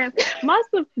holograms? Most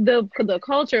of the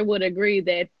culture would agree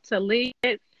that to leave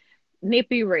it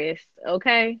nippy rest,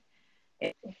 okay?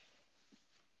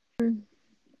 Mm.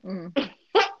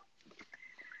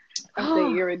 I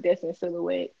say iridescent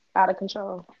silhouette, out of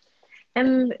control.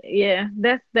 And yeah,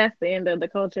 that's the end of the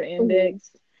culture Mm-hmm.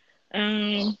 index.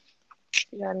 Um,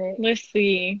 Yeah, next. let's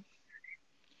see.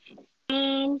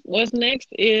 What's next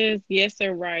is yes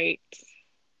or right,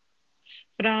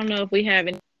 but I don't know if we have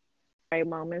any right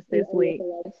moments Yeah, this yes week.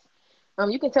 or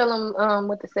right. You can tell them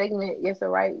what the segment yes or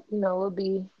right. We'll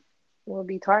be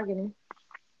targeting.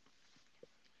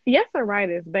 Yes or right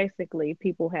is basically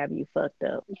people have you fucked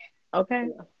up. Okay,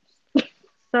 Yeah.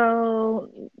 so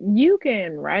you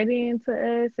can write in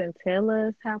to us and tell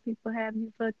us how people have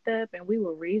you fucked up, and we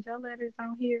will read your letters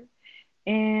on here,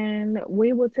 and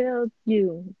we will tell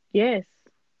you yes,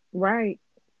 right,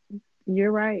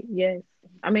 you're right, yes.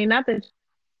 I mean, not that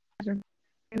you're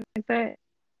like that.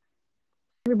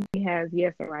 Everybody has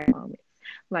yes or right moments.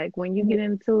 Like when you get Mhm.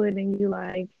 into it and you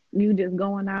like you just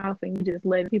going off and you just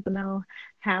letting people know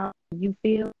how you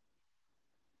feel,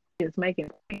 just making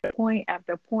point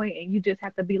after point, and you just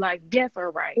have to be like yes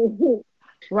or right,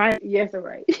 right, Yes or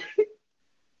right.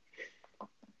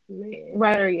 Man.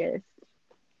 right or yes.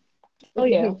 Oh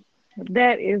yeah,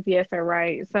 that is yes or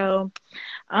right. So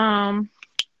um,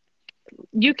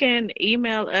 you can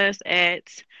email us at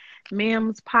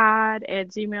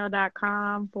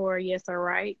memspod@gmail.com for yes or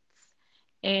right,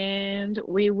 and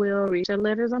we will read your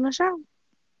letters on the show.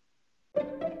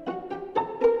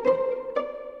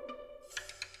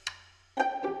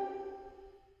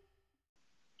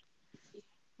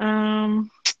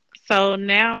 Um, so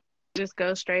now just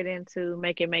go straight into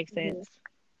make it make sense.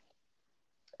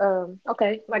 Mhm.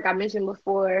 Okay, like I mentioned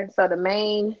before, so the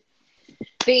main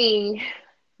thing,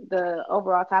 the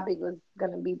overall topic was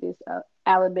gonna be this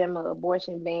Alabama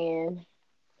abortion ban,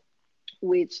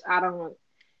 which I don't.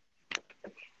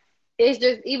 It's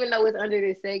just even though it's under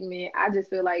this segment, I just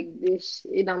feel like this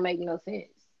it don't make no sense.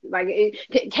 Like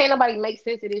can't nobody make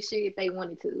sense of this shit if they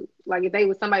wanted to. Like if they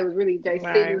was somebody was really just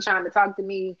Right. sitting trying to talk to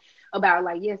me about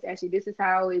like yes, actually this is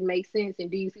how it makes sense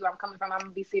and do you see where I'm coming from? I'm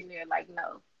gonna be sitting there like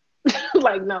no,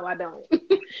 like no, I don't.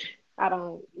 I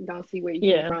don't see where you're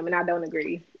coming Yeah. from, and I don't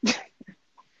agree.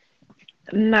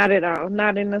 Not at all.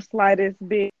 Not in the slightest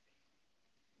bit,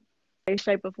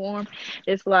 shape, or form.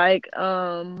 It's like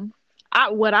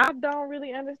what I don't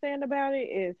really understand about it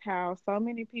is how so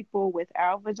many people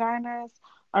without vaginas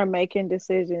are making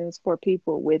decisions for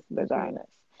people with Mhm. vaginas.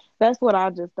 That's what I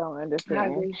just don't I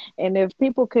understand. agree. And if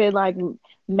people could like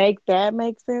make that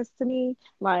make sense to me,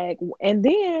 like, and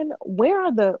then where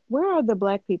are the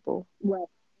black people? Right.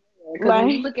 Because when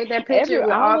you Like look at that picture every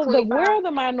with all all of the where 25, are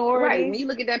the right? When minorities? you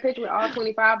look at that picture with all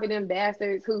 25 of them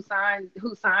bastards who signed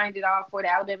it off for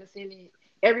the Alabama Senate,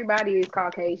 everybody is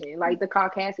Caucasian. Like the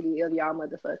caucasity of y'all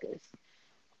motherfuckers.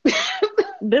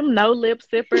 Them no lip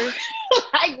sippers,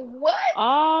 Like what?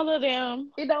 all of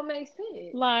them. It don't make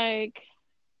sense. Like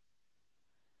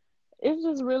it's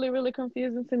just really really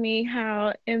confusing to me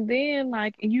how, and then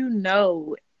like if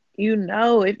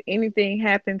anything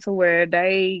happened to where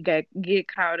they get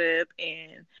caught up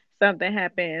and something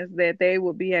happens, that they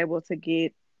will be able to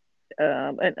get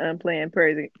an unplanned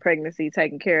pregnancy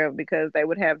taken care of, because they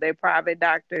would have their private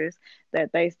doctors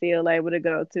that they still able to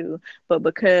go to. But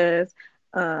because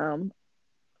um,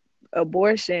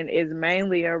 abortion is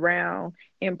mainly around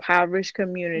impoverished Mhm.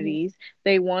 communities.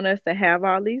 They want us to have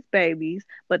all these babies,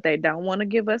 but they don't want to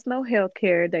give us no health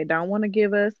care. They don't want to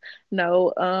give us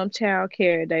no child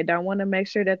care. They don't want to make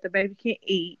sure that the baby can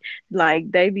eat.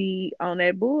 Like they be on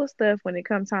that bull stuff when it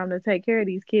comes time to take care of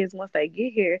these kids once they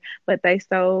get here, but they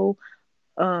so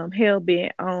hell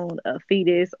bent on a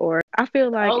fetus. Or I feel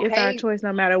like it's our Okay. choice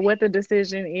no matter what the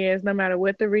decision is, no matter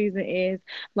what the reason is.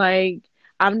 Like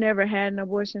I've never had an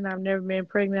abortion, I've never been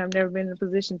pregnant, I've never been in a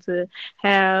position to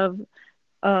have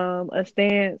a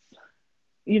stance,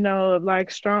 of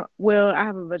like strong, well, I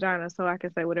have a vagina so I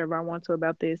can say whatever I want to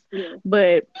about this. Yeah.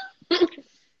 But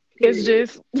it's Period.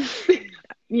 just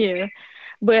yeah.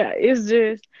 But it's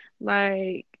just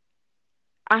like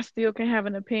I still can have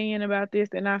an opinion about this,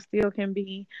 and I still can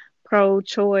be pro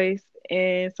choice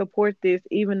and support this,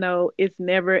 even though it's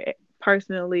never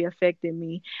personally affected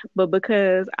me. But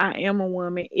because I am a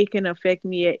woman, it can affect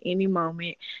me at any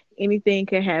moment. Anything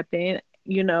can happen,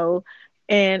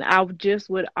 and I just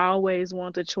would always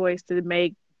want the choice to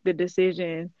make the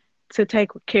decision to take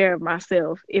care of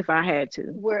myself if I had to.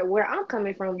 Where I'm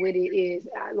coming from with it is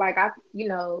like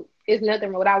it's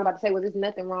nothing. What I was about to say was, it's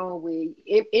nothing wrong with,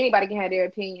 if anybody can have their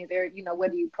opinion. They're,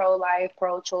 whether you pro life,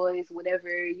 pro choice, whatever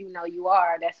you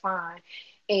are, that's fine.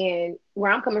 And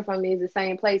where I'm coming from is the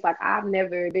same place. Like I've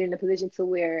never been in a position to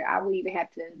where I would even have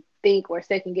to think or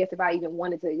second guess if I even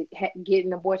wanted to get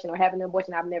an abortion or have an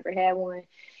abortion. I've never had one.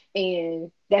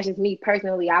 And that's just me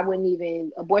personally.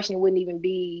 Abortion wouldn't even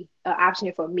be an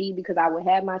option for me because I would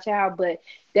have my child. But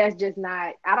that's just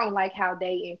not, I don't like how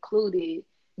they included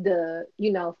the,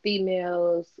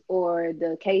 females, or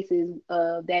the cases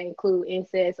that include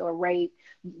incest or rape.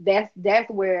 That's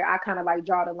where I kind of like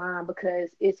draw the line, because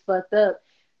it's fucked up.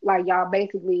 Like y'all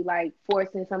basically like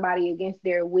forcing somebody against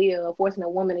their will, forcing a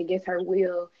woman against her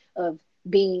will of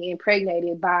being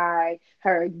impregnated by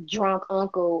her drunk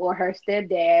uncle or her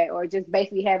stepdad, or just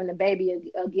basically having a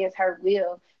baby against her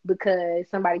will, because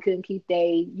somebody couldn't keep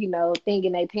they, thing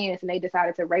in their pants, and they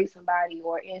decided to rape somebody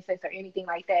or incest or anything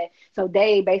like that. So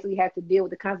they basically have to deal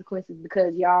with the consequences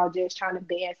because y'all just trying to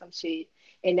ban some shit.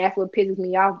 And that's what pisses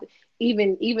me off.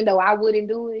 Even though I wouldn't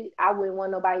do it, I wouldn't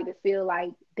want nobody to feel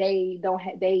like they no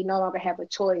longer have a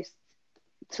choice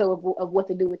of what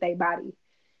to do with their body.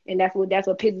 And that's what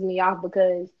pisses me off,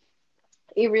 because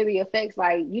it really affects,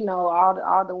 like,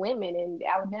 all the women in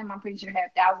Alabama. I'm pretty sure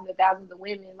have thousands and thousands of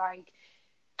women. Like,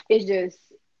 it's just,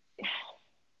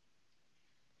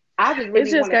 I just It's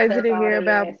really just want to crazy cuss to all hear their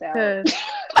about ass out. because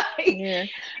Like, yeah.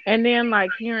 And then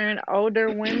like hearing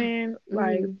older women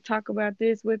like mm-hmm, talk about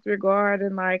this with regard,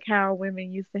 and like how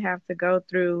women used to have to go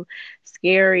through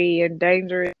scary and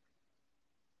dangerous,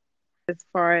 as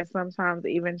far as sometimes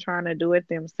even trying to do it mm-hmm,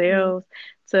 themselves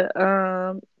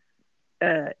to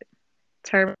uh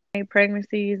terminate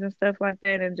pregnancies and stuff like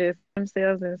that, and just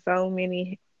themselves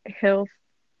in health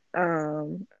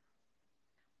um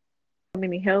so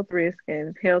many health risks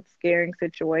and health scaring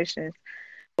situations.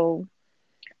 So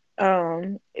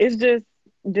it's just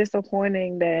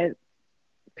disappointing that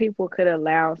people could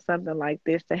allow something like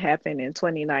this to happen in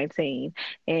 2019.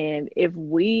 And if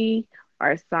we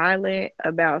are silent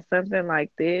about something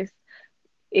like this,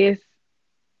 it's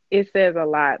it says a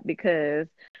lot, because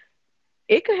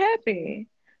it could happen.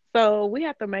 So we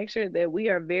have to make sure that we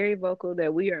are very vocal,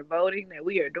 that we are voting, that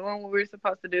we are doing what we're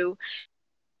supposed to do,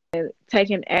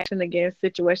 taking action against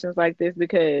situations like this,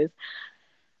 because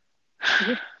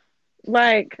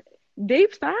like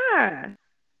deep sigh.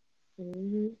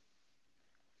 mm-hmm.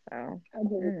 So I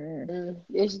just, mm.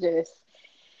 it's just.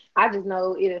 I just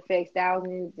know it affects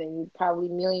thousands and probably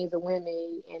millions of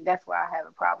women, and that's why I have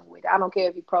a problem with it. I don't care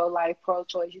if you're pro-life,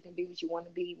 pro-choice. You can be what you want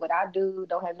to be. What I do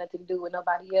don't have nothing to do with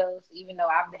nobody else. Even though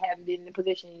I haven't been in a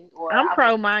position, or I'm I would,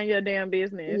 pro mind your damn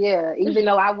business. yeah. Even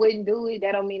though I wouldn't do it,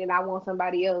 that don't mean that I want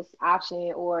somebody else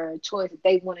option or choice if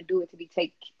they want to do it to be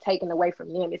taken away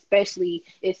from them. Especially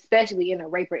in a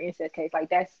rape or incest case, like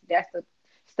that's the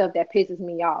stuff that pisses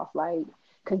me off. Like,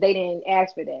 because they didn't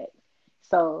ask for that.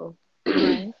 So.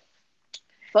 Right.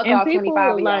 Fuck And all 25 people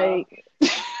of y'all. like,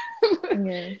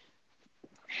 yeah.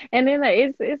 And then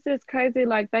it's just crazy.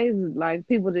 Like they like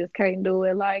people just can't do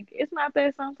it. Like it's not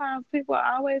that sometimes people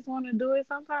always want to do it.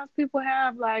 Sometimes people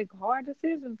have like hard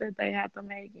decisions that they have to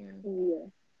make. And Yeah.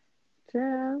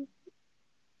 yeah,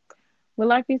 but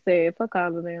like you said, fuck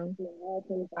all of them. Yeah, all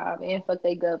 25. And fuck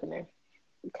they governor.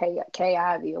 K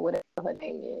Ivy or whatever her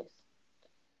name is.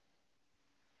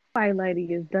 White lady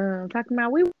is dumb. Talking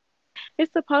about we.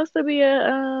 It's supposed to be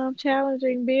a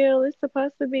challenging bill. It's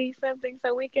supposed to be something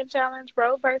so we can challenge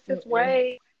Roe versus Mm-mm.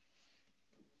 Wade.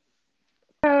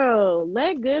 Girl,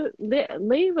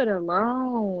 leave it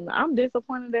alone. I'm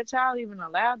disappointed that y'all even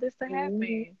allowed this to Hmm.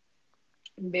 happen.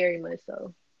 Very much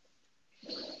so.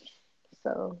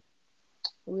 So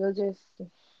we'll just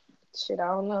shit, I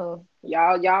don't know.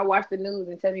 Y'all watch the news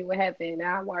and tell me what happened.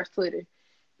 I watch Twitter.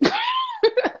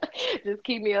 Just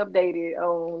keep me updated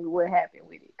on what happened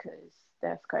with it, cause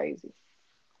that's crazy.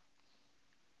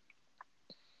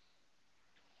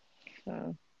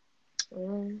 So,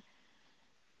 Mm.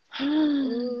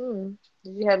 Mm.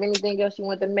 Did you have anything else you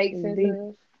want to make sense deep.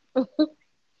 of?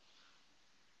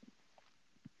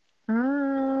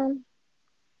 Um,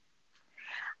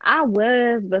 I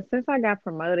was, but since I got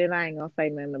promoted, I ain't gonna say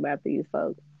nothing about these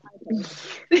folks.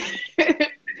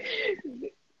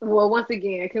 Well, once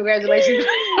again, congratulations,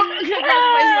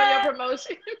 congratulations on your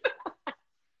promotion.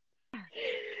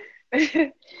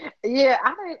 Yeah,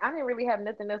 I didn't really have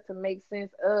nothing else to make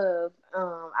sense of.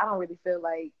 I don't really feel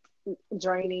like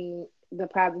draining the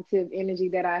positive energy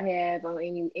that I have on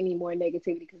any more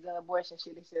negativity because the abortion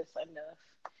shit is just enough.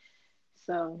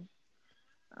 So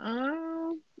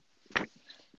Um,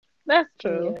 that's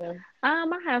true. yeah, I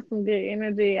have some good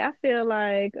energy. I feel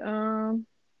like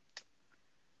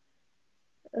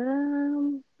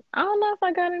I don't know if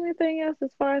I got anything else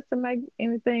as far as to make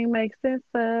anything make sense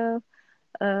of.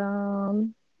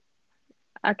 Um,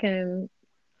 I can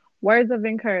words of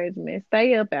encouragement.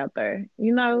 Stay up out there.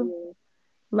 yeah.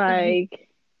 Like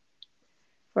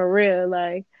for real.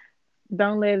 Like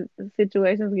don't let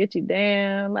situations get you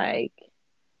down. Like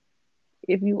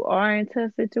if you are in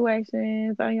tough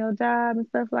situations on your job and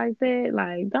stuff like that,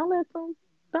 like don't let them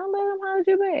hold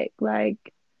you back. Like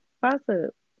boss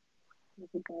up.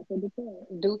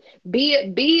 Do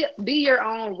be your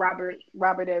own Robert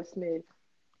F. Smith.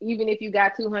 Even if you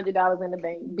got $200 in the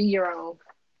bank, be your own.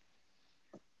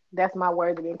 That's my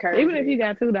words of Even if you encouragement.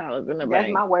 got $2 in the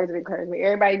That's my bank. words of encouragement.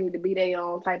 Everybody need to be their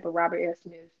own type of Robert F.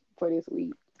 Smith for this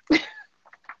week.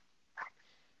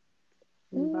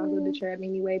 Follow the Mm, trap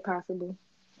any way possible.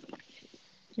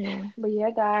 yeah. But yeah,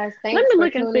 guys, Let thanks me for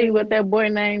look and tuning see what in. that boy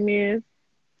name is.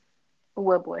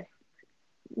 What boy?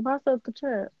 Boss up the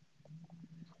trap.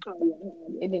 Oh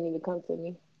yeah, it didn't even come to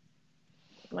me.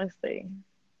 Let's see.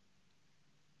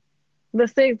 The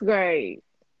sixth grade.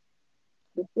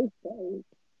 The sixth grade.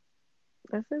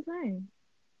 That's his name.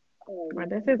 Oh, Or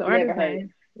that's his never artist heard.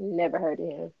 name. Never heard of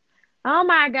him. Oh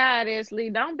my God, Ashley.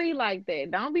 Don't be like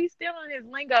that. Don't be stealing his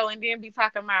lingo and then be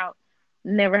talking about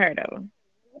never heard of him.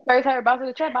 First heard about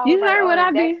the trap, I was You like, heard what oh,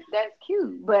 I that's be. that's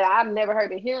cute. But I've never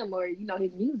heard of him or his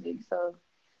music. So.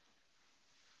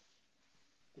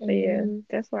 But yeah, Hmm.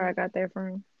 that's where I got that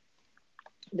from.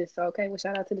 This okay. Well,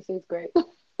 shout out to the sixth grade.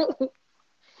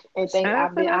 And thank Shout out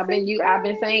to the sixth I've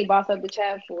been grade. saying boss up the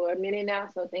chat for a minute now,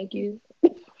 so thank you.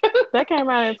 That came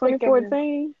out in Okay.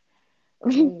 2014.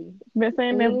 Mm. Been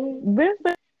saying that. Mm.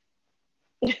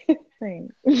 Been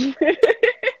saying.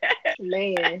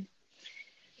 Man.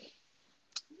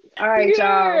 All right, y'all.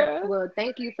 Yeah. Well,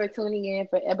 thank you for tuning in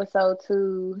for episode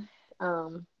 2.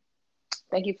 Um,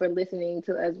 Thank you for listening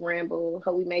to us ramble.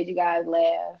 Hope we made you guys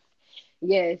laugh.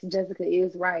 Yes, Jessica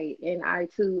is right, and I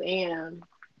too am.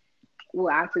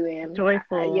 Well, I too am.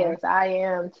 Joyful. Yes, I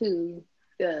am too.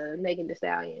 Megan Thee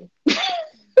Stallion.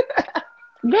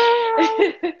 Girl,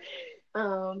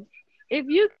 um, if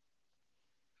you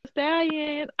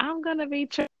stallion, I'm gonna be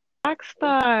rock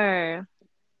star.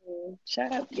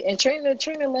 Shout out and Trina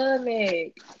love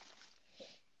Meg.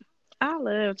 I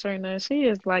love Trina. She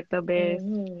is like the best.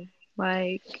 Hmm.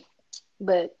 Like,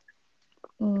 But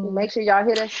Mm. Make sure y'all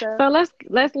hit us So up.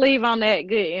 let's leave on that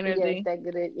good Yes, energy. that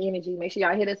good energy. Make sure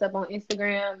y'all hit us up on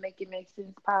Instagram, Make It Make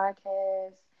Sense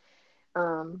Podcast.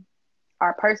 Um,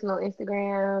 our personal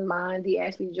Instagram, mine, the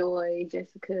Ashley Joy,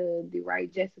 Jessica, the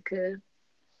right Jessica.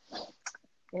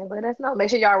 And let us know. Make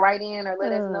sure y'all write in or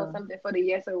let us know Uh, something for the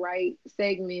yes or right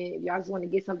segment. If y'all just want to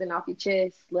get something off your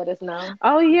chest, let us know.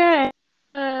 oh yeah.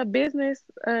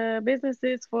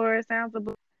 Businesses for Sounds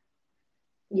of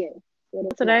Yes, let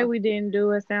us Today know. we didn't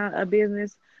do a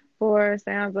business for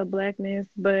Sounds of Blackness,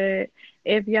 but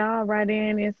if y'all write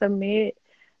in and submit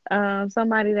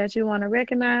somebody that you want to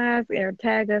recognize or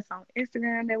tag us on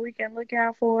Instagram that we can look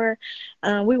out for,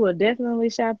 we will definitely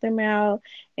shout them out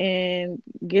and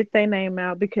get their name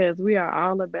out because we are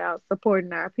all about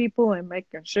supporting our people and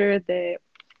making sure that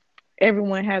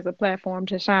everyone has a platform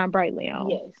to shine brightly on.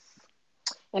 Yes.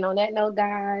 And on that note,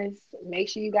 guys, make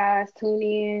sure you guys tune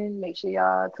in. Make sure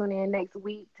y'all tune in next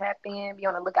week. Tap in. Be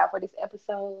on the lookout for this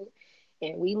episode.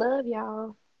 And we love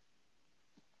y'all.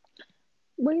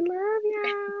 We love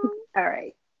y'all. All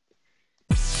right.